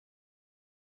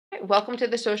welcome to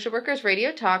the Social Workers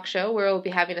Radio Talk Show, where we'll be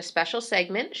having a special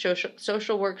segment,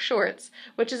 Social Work Shorts,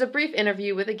 which is a brief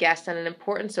interview with a guest on an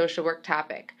important social work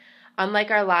topic.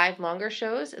 Unlike our live, longer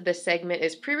shows, this segment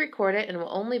is pre-recorded and will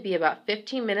only be about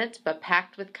 15 minutes, but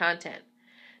packed with content.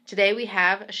 Today we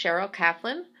have Sheryl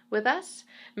Kaplan with us.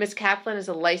 Ms. Kaplan is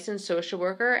a licensed social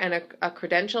worker and a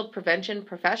credentialed prevention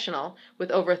professional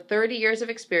with over 30 years of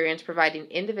experience providing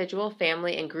individual,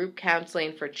 family, and group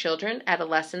counseling for children,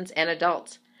 adolescents, and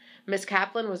adults. Ms.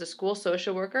 Kaplan was a school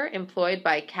social worker employed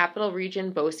by Capital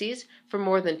Region BOCES for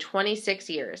more than 26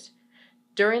 years.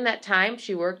 During that time,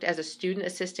 she worked as a student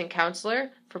assistant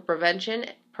counselor for prevention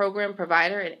program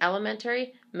provider in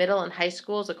elementary, middle, and high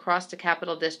schools across the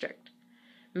Capital District.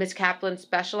 Ms. Kaplan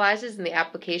specializes in the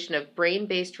application of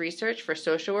brain-based research for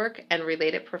social work and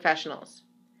related professionals.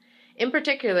 In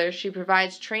particular, she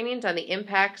provides trainings on the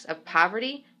impacts of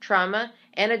poverty, trauma,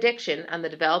 and addiction on the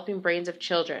developing brains of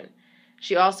children.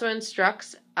 She also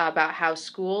instructs about how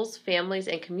schools, families,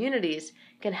 and communities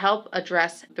can help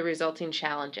address the resulting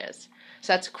challenges.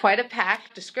 So that's quite a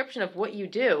packed description of what you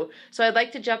do. So I'd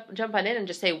like to jump on in and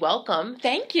just say welcome.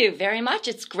 Thank you very much.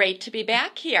 It's great to be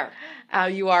back here.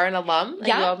 You are an alum.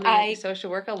 Yeah, a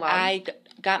social work alum. I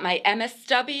got my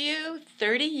MSW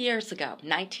 30 years ago,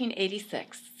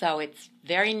 1986. So it's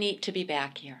very neat to be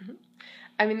back here. Mm-hmm.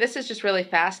 I mean, this is just really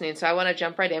fascinating, so I want to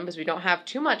jump right in because we don't have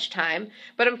too much time.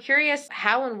 But I'm curious,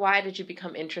 how and why did you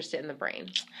become interested in the brain?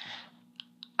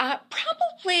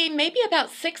 Probably maybe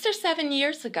about 6 or 7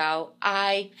 years ago,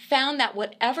 I found that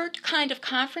whatever kind of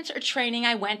conference or training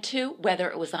I went to, whether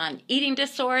it was on eating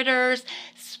disorders,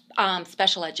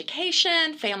 special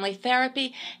education, family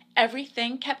therapy,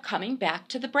 everything kept coming back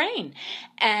to the brain.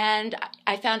 And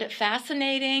I found it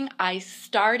fascinating. I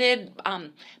started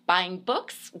buying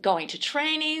books, going to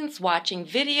trainings, watching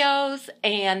videos,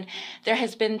 and there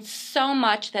has been so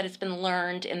much that has been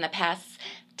learned in the past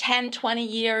 10, 20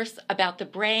 years about the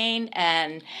brain,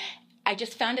 and I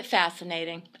just found it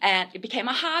fascinating. And it became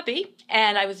a hobby,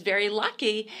 and I was very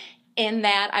lucky in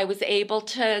that I was able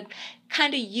to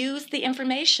kind of use the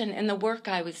information in the work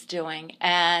I was doing,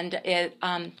 and it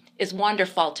is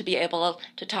wonderful to be able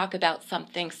to talk about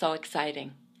something so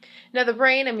exciting. Now, the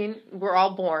brain, I mean, we're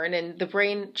all born, and the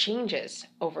brain changes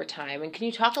over time. And can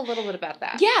you talk a little bit about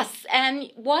that? Yes,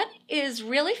 and what is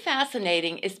really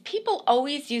fascinating is people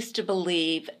always used to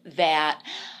believe that,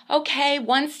 okay,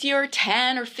 once you're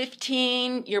 10 or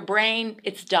 15, your brain,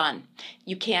 it's done.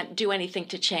 You can't do anything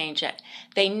to change it.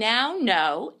 They now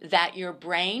know that your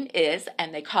brain is,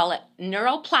 and they call it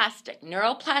neuroplastic.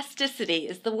 Neuroplasticity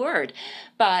is the word.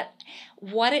 But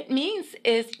what it means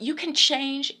is you can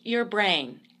change your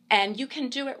brain. And you can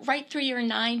do it right through your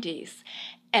 90s.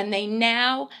 And they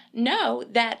now know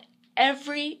that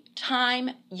every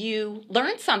time you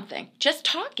learn something, just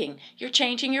talking, you're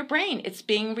changing your brain. It's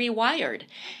being rewired.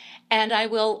 And I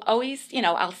will always,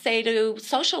 I'll say to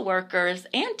social workers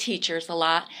and teachers a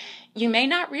lot, you may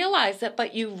not realize it,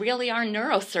 but you really are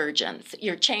neurosurgeons.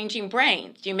 You're changing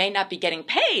brains. You may not be getting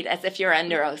paid as if you're a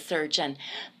neurosurgeon,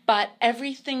 but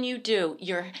everything you do,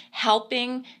 you're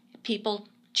helping people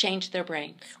change their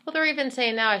brains. Well, they're even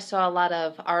saying now, I saw a lot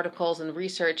of articles and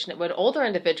research with older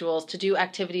individuals to do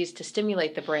activities to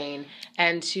stimulate the brain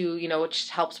and to, which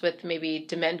helps with maybe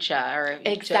dementia or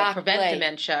to prevent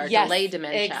dementia or delay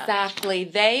dementia. Exactly.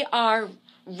 They are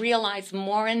realize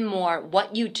more and more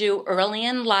what you do early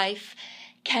in life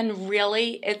can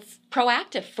really, it's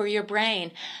proactive for your brain.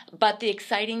 But the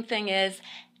exciting thing is,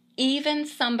 even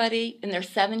somebody in their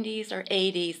 70s or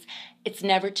 80s, it's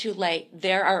never too late.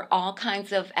 There are all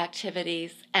kinds of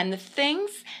activities, and the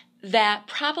things that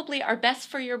probably are best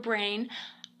for your brain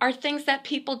are things that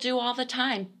people do all the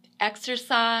time.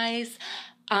 Exercise,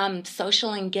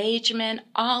 social engagement,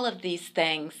 all of these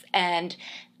things. And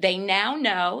they now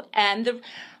know, and the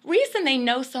reason they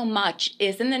know so much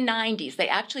is in the 90s, they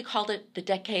actually called it the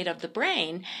decade of the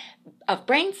brain, of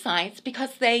brain science,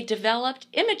 because they developed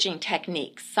imaging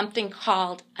techniques, something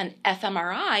called an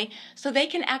fMRI, so they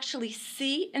can actually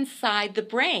see inside the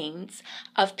brains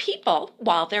of people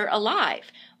while they're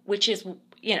alive, which is,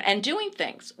 and doing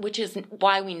things, which is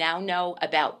why we now know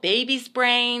about babies'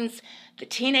 brains, the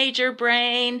teenager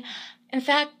brain. In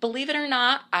fact, believe it or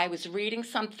not, I was reading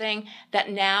something that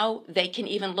now they can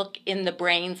even look in the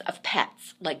brains of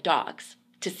pets, like dogs,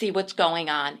 to see what's going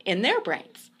on in their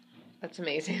brains. That's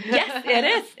amazing. Yes, it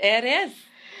is. It is.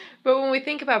 But when we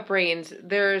think about brains,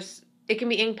 it can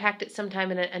be impacted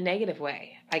sometime in a negative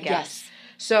way, I guess. Yes.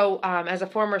 So as a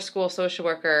former school social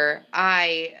worker,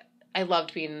 I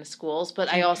loved being in the schools,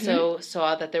 but I also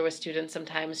saw that there were students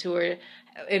sometimes who were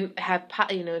in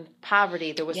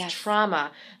poverty. There was Yes.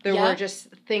 trauma. There Yeah. were just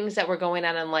things that were going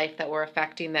on in life that were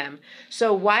affecting them.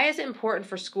 So why is it important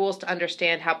for schools to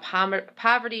understand how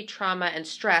poverty, trauma, and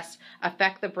stress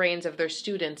affect the brains of their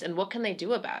students, and what can they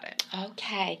do about it?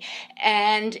 Okay.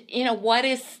 And, what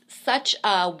is such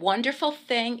a wonderful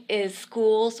thing is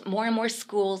schools, more and more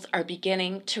schools are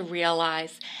beginning to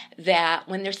realize that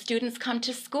when their students come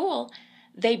to school,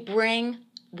 they bring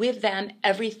with them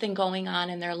everything going on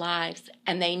in their lives.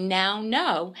 And they now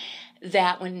know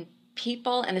that when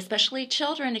people, and especially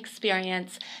children,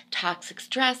 experience toxic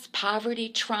stress, poverty,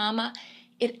 trauma,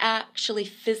 it actually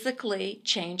physically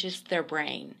changes their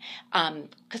brain.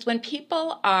 Because when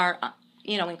people are,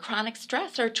 in chronic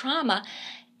stress or trauma,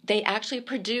 they actually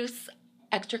produce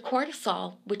extra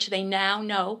cortisol, which they now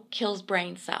know kills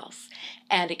brain cells.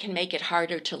 And it can make it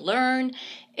harder to learn.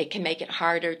 It can make it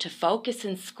harder to focus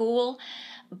in school.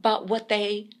 But what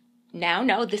they now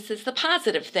know, this is the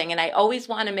positive thing, and I always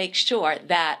want to make sure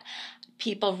that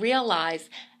people realize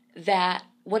that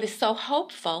what is so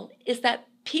hopeful is that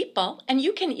people, and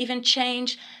you can even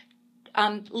change,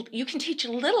 you can teach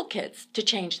little kids to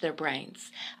change their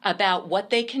brains about what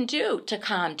they can do to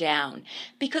calm down.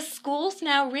 Because schools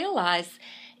now realize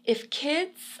if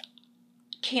kids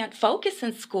can't focus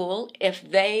in school,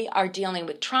 if they are dealing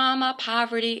with trauma,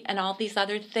 poverty, and all these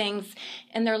other things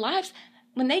in their lives,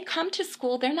 when they come to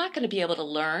school, they're not going to be able to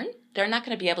learn. They're not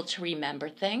going to be able to remember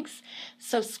things.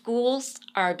 So schools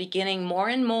are beginning more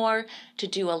and more to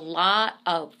do a lot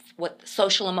of what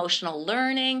social emotional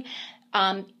learning,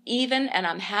 even, and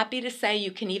I'm happy to say,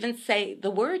 you can even say the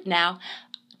word now,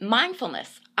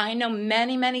 mindfulness. I know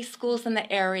many, many schools in the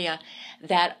area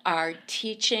that are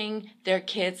teaching their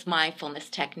kids mindfulness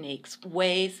techniques,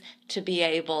 ways to be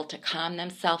able to calm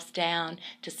themselves down,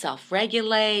 to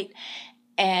self-regulate.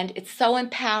 And it's so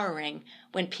empowering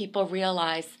when people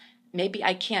realize maybe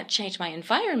I can't change my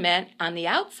environment on the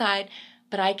outside,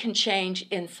 but I can change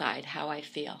inside how I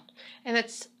feel. And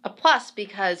it's a plus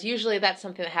because usually that's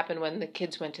something that happened when the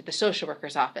kids went to the social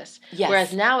worker's office. Yes.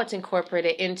 Whereas now it's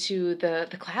incorporated into the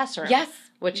classroom. Yes.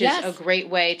 Which is a great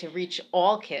way to reach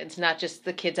all kids, not just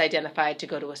the kids identified to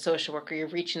go to a social worker. You're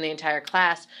reaching the entire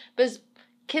class. Because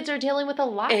kids are dealing with a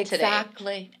lot today.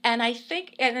 Exactly. And I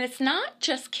think, and it's not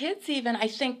just kids even, I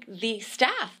think the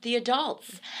staff, the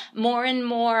adults, more and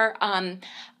more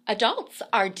adults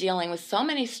are dealing with so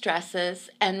many stresses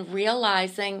and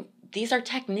realizing these are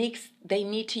techniques they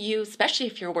need to use, especially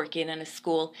if you're working in a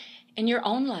school, in your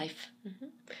own life. Mm-hmm.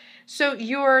 So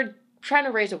you're trying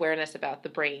to raise awareness about the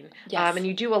brain. Yes. And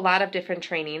you do a lot of different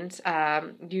trainings.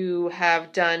 You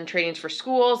have done trainings for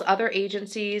schools, other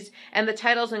agencies, and the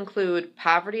titles include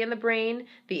Poverty in the Brain,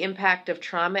 The Impact of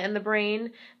Trauma in the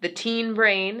Brain, The Teen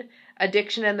Brain,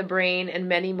 Addiction in the Brain, and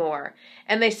many more.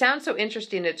 And they sound so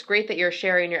interesting. It's great that you're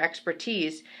sharing your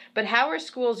expertise, but how are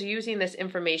schools using this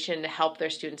information to help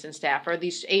their students and staff? Or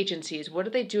these agencies, what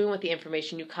are they doing with the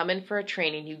information? You come in for a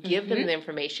training, you give them the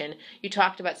information. You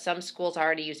talked about some schools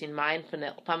already using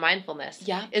mindfulness.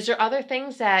 Yeah. Is there other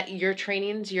things that your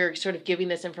trainings, you're sort of giving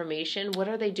this information? What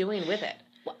are they doing with it?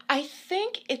 Well, I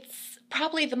think it's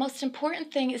probably the most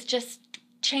important thing is just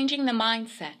changing the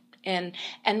mindset. And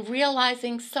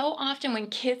realizing so often when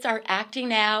kids are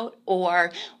acting out,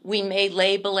 or we may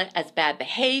label it as bad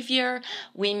behavior,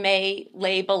 we may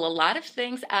label a lot of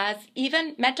things as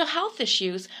even mental health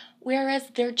issues, whereas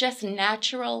they're just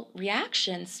natural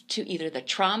reactions to either the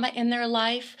trauma in their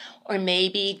life or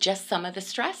maybe just some of the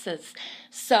stresses.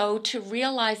 So to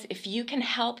realize if you can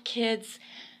help kids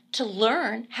to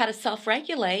learn how to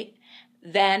self-regulate,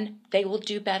 then they will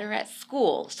do better at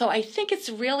school. So I think it's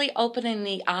really opening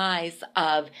the eyes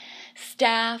of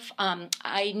staff.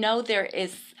 I know there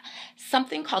is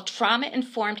something called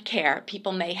trauma-informed care.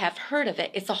 People may have heard of it.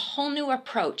 It's a whole new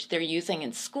approach they're using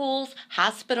in schools,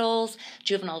 hospitals,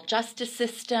 juvenile justice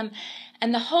system.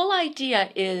 And the whole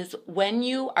idea is when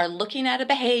you are looking at a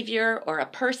behavior or a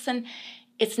person,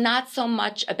 it's not so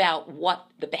much about what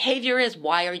the behavior is,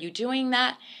 why are you doing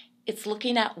that? It's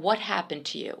looking at what happened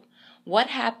to you. What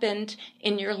happened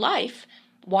in your life?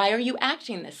 Why are you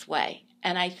acting this way?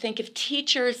 And I think if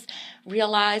teachers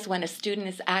realize when a student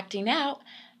is acting out,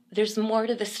 there's more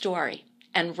to the story.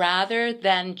 And rather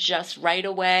than just right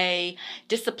away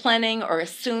disciplining or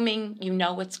assuming you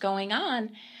know what's going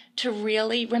on, to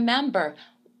really remember,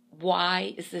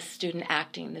 why is this student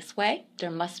acting this way? There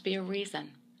must be a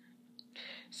reason.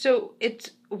 So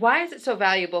why is it so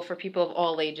valuable for people of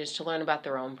all ages to learn about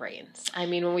their own brains? I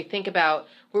mean, when we think about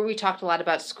where we talked a lot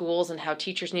about schools and how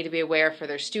teachers need to be aware for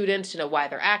their students to know why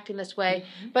they're acting this way.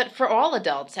 But for all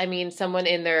adults, I mean, someone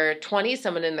in their 20s,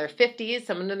 someone in their 50s,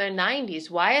 someone in their 90s,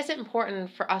 why is it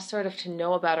important for us sort of to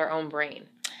know about our own brain?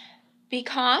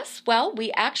 Because, well,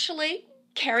 we actually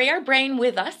carry our brain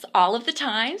with us all of the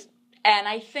time. And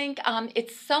I think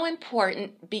it's so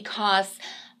important because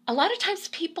a lot of times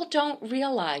people don't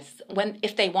realize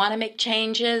if they want to make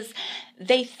changes,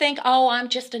 they think, oh, I'm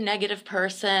just a negative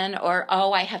person, or,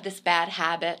 oh, I have this bad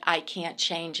habit, I can't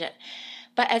change it.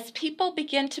 But as people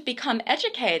begin to become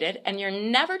educated, and you're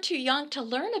never too young to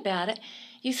learn about it,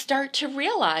 you start to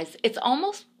realize it's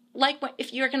almost like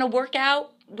if you're going to work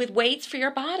out with weights for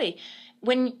your body.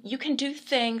 When you can do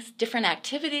things, different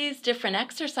activities, different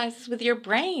exercises with your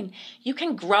brain, you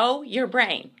can grow your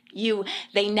brain.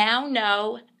 They now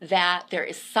know that there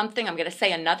is something, I'm going to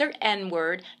say another N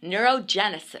word,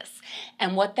 neurogenesis.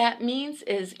 And what that means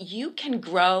is you can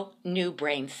grow new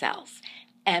brain cells.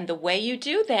 And the way you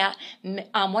do that,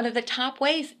 one of the top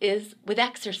ways is with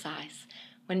exercise.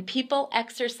 When people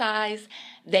exercise,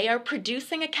 they are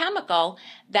producing a chemical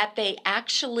that they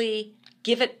actually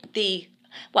give it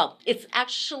it's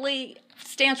actually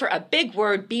stands for a big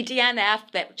word,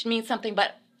 BDNF, which means something,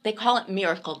 but they call it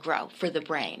miracle grow for the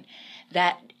brain.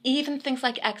 That even things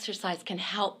like exercise can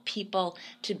help people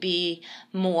to be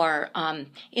more,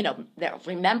 they'll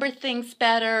remember things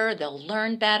better, they'll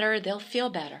learn better, they'll feel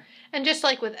better. And just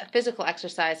like with physical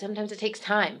exercise, sometimes it takes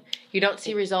time. You don't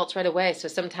see results right away. So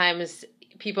sometimes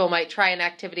people might try an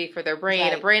activity for their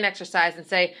brain, a brain exercise, and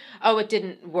say, oh, it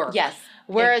didn't work. Yes.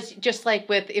 Whereas just like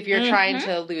if you're trying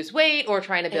to lose weight or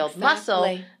trying to build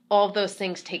muscle, all of those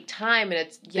things take time, and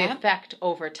it's the effect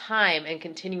over time and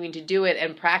continuing to do it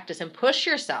and practice and push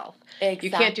yourself. Exactly.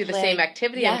 You can't do the same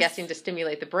activity, I'm guessing, to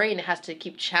stimulate the brain. It has to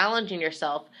keep challenging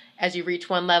yourself. As you reach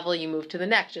one level, you move to the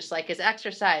next. Just like as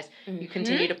exercise, you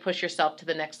continue to push yourself to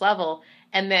the next level,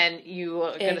 and then you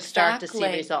are going to start to see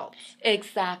results.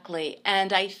 Exactly.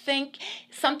 And I think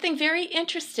something very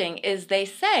interesting is they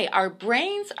say our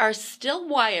brains are still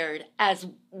wired as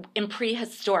in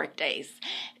prehistoric days.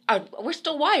 We're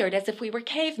still wired as if we were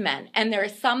cavemen. And there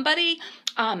is somebody,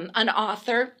 an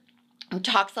author, who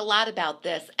talks a lot about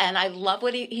this, and I love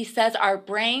what he says. Our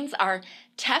brains are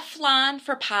Teflon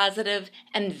for positive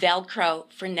and Velcro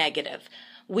for negative.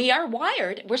 We are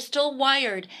wired, we're still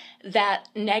wired that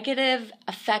negative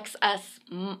affects us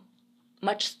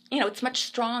much, it's much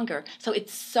stronger. So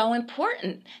it's so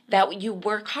important that you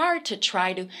work hard to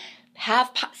try to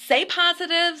say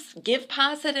positives, give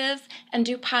positives, and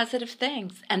do positive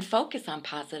things, and focus on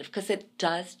positive, because it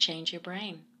does change your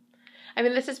brain. I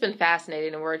mean, this has been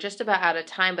fascinating, and we're just about out of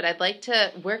time, but I'd like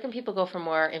where can people go for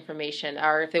more information,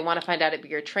 or if they want to find out about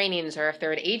your trainings, or if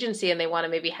they're an agency and they want to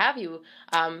maybe have you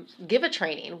give a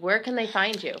training, where can they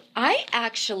find you? I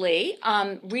actually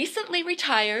recently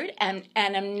retired and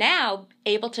am now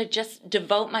able to just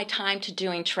devote my time to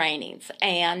doing trainings.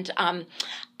 And I'm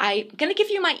going to give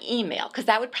you my email, because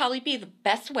that would probably be the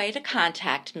best way to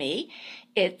contact me.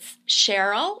 It's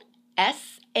Sheryl,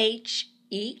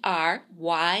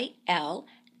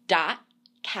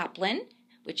 SHERYL.Kaplan,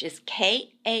 which is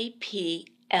KAPLAN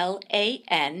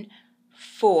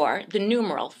 4, the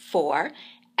numeral 4,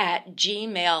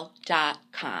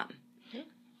 @gmail.com.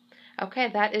 Okay,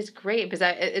 that is great, because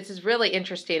it's really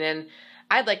interesting, and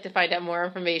I'd like to find out more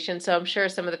information, so I'm sure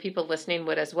some of the people listening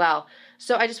would as well.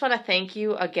 So I just want to thank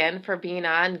you again for being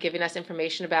on, giving us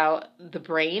information about the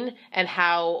brain and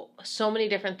how so many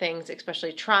different things,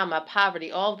 especially trauma,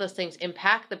 poverty, all of those things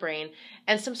impact the brain,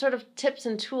 and some sort of tips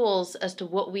and tools as to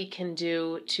what we can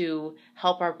do to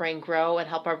help our brain grow and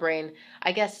help our brain,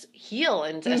 I guess, heal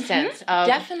in a sense.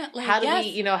 Definitely. How do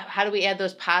how do we add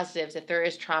those positives if there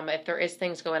is trauma, if there is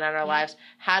things going on in our lives?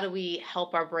 How do we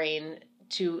help our brain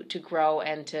to grow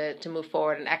and to move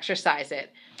forward and exercise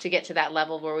it to get to that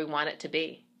level where we want it to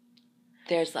be?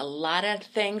 There's a lot of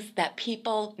things that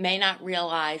people may not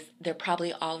realize they're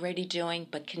probably already doing,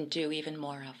 but can do even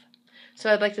more of. So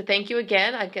I'd like to thank you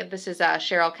again. This is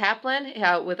Sheryl Kaplan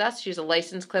with us. She's a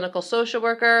licensed clinical social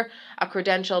worker, a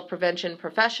credentialed prevention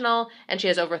professional, and she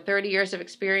has over 30 years of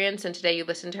experience. And today you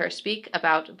listened to her speak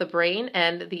about the brain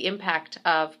and the impact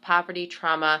of poverty,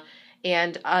 trauma,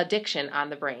 and addiction on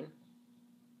the brain.